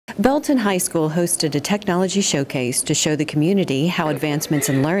Belton High School hosted a technology showcase to show the community how advancements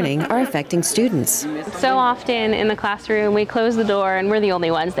in learning are affecting students. So often in the classroom we close the door and we're the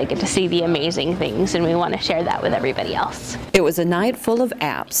only ones that get to see the amazing things, and we want to share that with everybody else. It was a night full of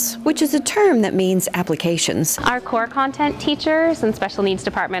apps, which is a term that means applications. Our core content teachers and special needs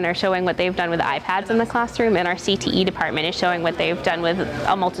department are showing what they've done with iPads in the classroom, and our CTE department is showing what they've done with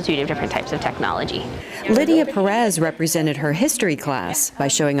a multitude of different types of technology. Lydia Perez represented her history class by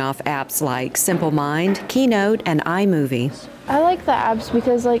showing off apps like Simple Mind, Keynote, and iMovie. I like the apps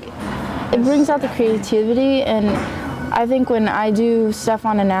because it brings out the creativity, and I think when I do stuff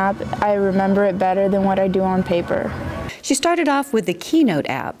on an app, I remember it better than what I do on paper. She started off with the Keynote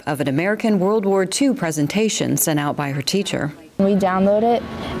app of an American World War II presentation sent out by her teacher. We download it,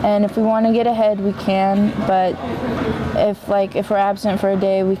 and if we want to get ahead, we can, but if we're absent for a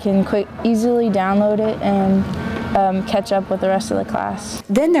day, we can easily download it and catch up with the rest of the class.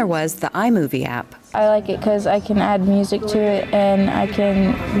 Then there was the iMovie app. I like it because I can add music to it, and I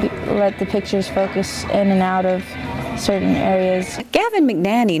can let the pictures focus in and out of certain areas. Gavin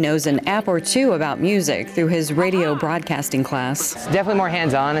McNanny knows an app or two about music through his radio broadcasting class. It's definitely more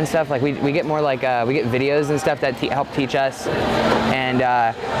hands-on and stuff. Like we get more we get videos and stuff that help teach us, and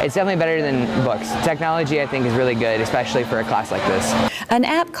it's definitely better than books. Technology, I think, is really good, especially for a class like this. An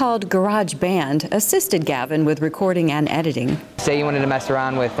app called GarageBand assisted Gavin with recording and editing. Say you wanted to mess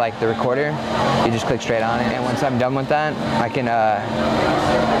around with the recorder, you just click straight on it, and once I'm done with that, I can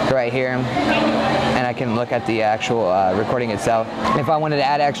go right here and I can look at the actual recording itself. If I wanted to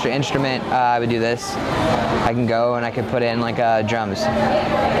add extra instrument, I would do this. I can go and I can put in drums,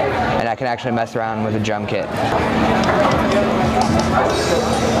 and I can actually mess around with a drum kit.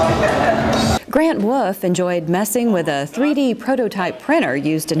 Grant Wolf enjoyed messing with a 3D prototype printer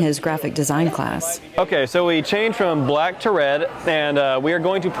used in his graphic design class. Okay, so we changed from black to red, and we are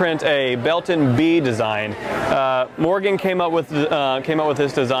going to print a Belton B design. Morgan came up with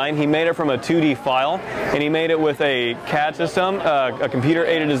this design. He made it from a 2D file, and he made it with a CAD system, a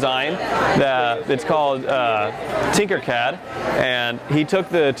computer-aided design that it's called Tinkercad. And he took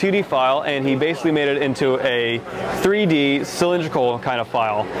the 2D file and he basically made it into a 3D cylindrical kind of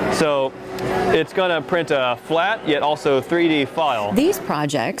file. So it's going to print a flat yet also 3D file. These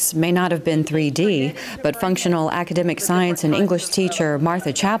projects may not have been 3D, but functional academic science and English teacher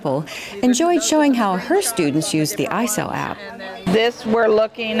Martha Chappell enjoyed showing how her students use the iCell app. This, we're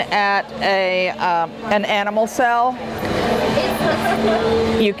looking at an animal cell.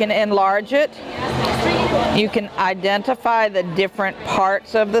 You can enlarge it. You can identify the different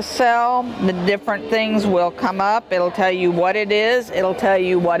parts of the cell. The different things will come up. It'll tell you what it is. It'll tell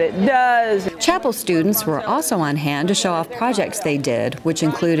you what it does. Chapel students were also on hand to show off projects they did, which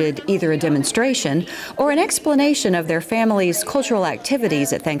included either a demonstration or an explanation of their family's cultural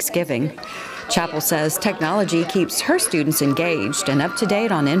activities at Thanksgiving. Chapel says technology keeps her students engaged and up to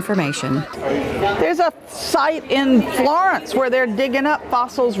date on information. There's a site in Florence where they're digging up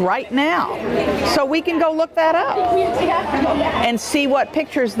fossils right now. So we can go look that up and see what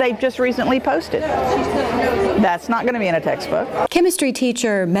pictures they've just recently posted. That's not going to be in a textbook. Chemistry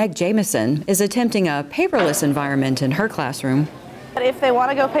teacher Meg Jameson is attempting a paperless environment in her classroom. If they want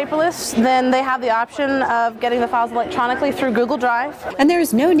to go paperless, then they have the option of getting the files electronically through Google Drive. And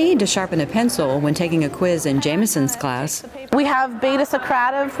there's no need to sharpen a pencil when taking a quiz in Jameson's class. We have Beta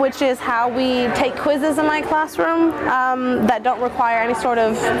Socrative, which is how we take quizzes in my classroom that don't require any sort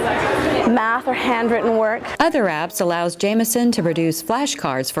of math or handwritten work. Other apps allows Jameson to produce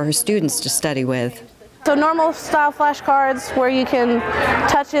flashcards for her students to study with. So normal style flashcards where you can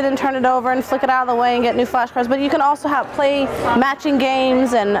touch it and turn it over and flick it out of the way and get new flashcards, but you can also play matching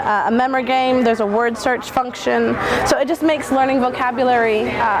games and a memory game. There's a word search function. So it just makes learning vocabulary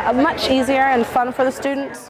much easier and fun for the students.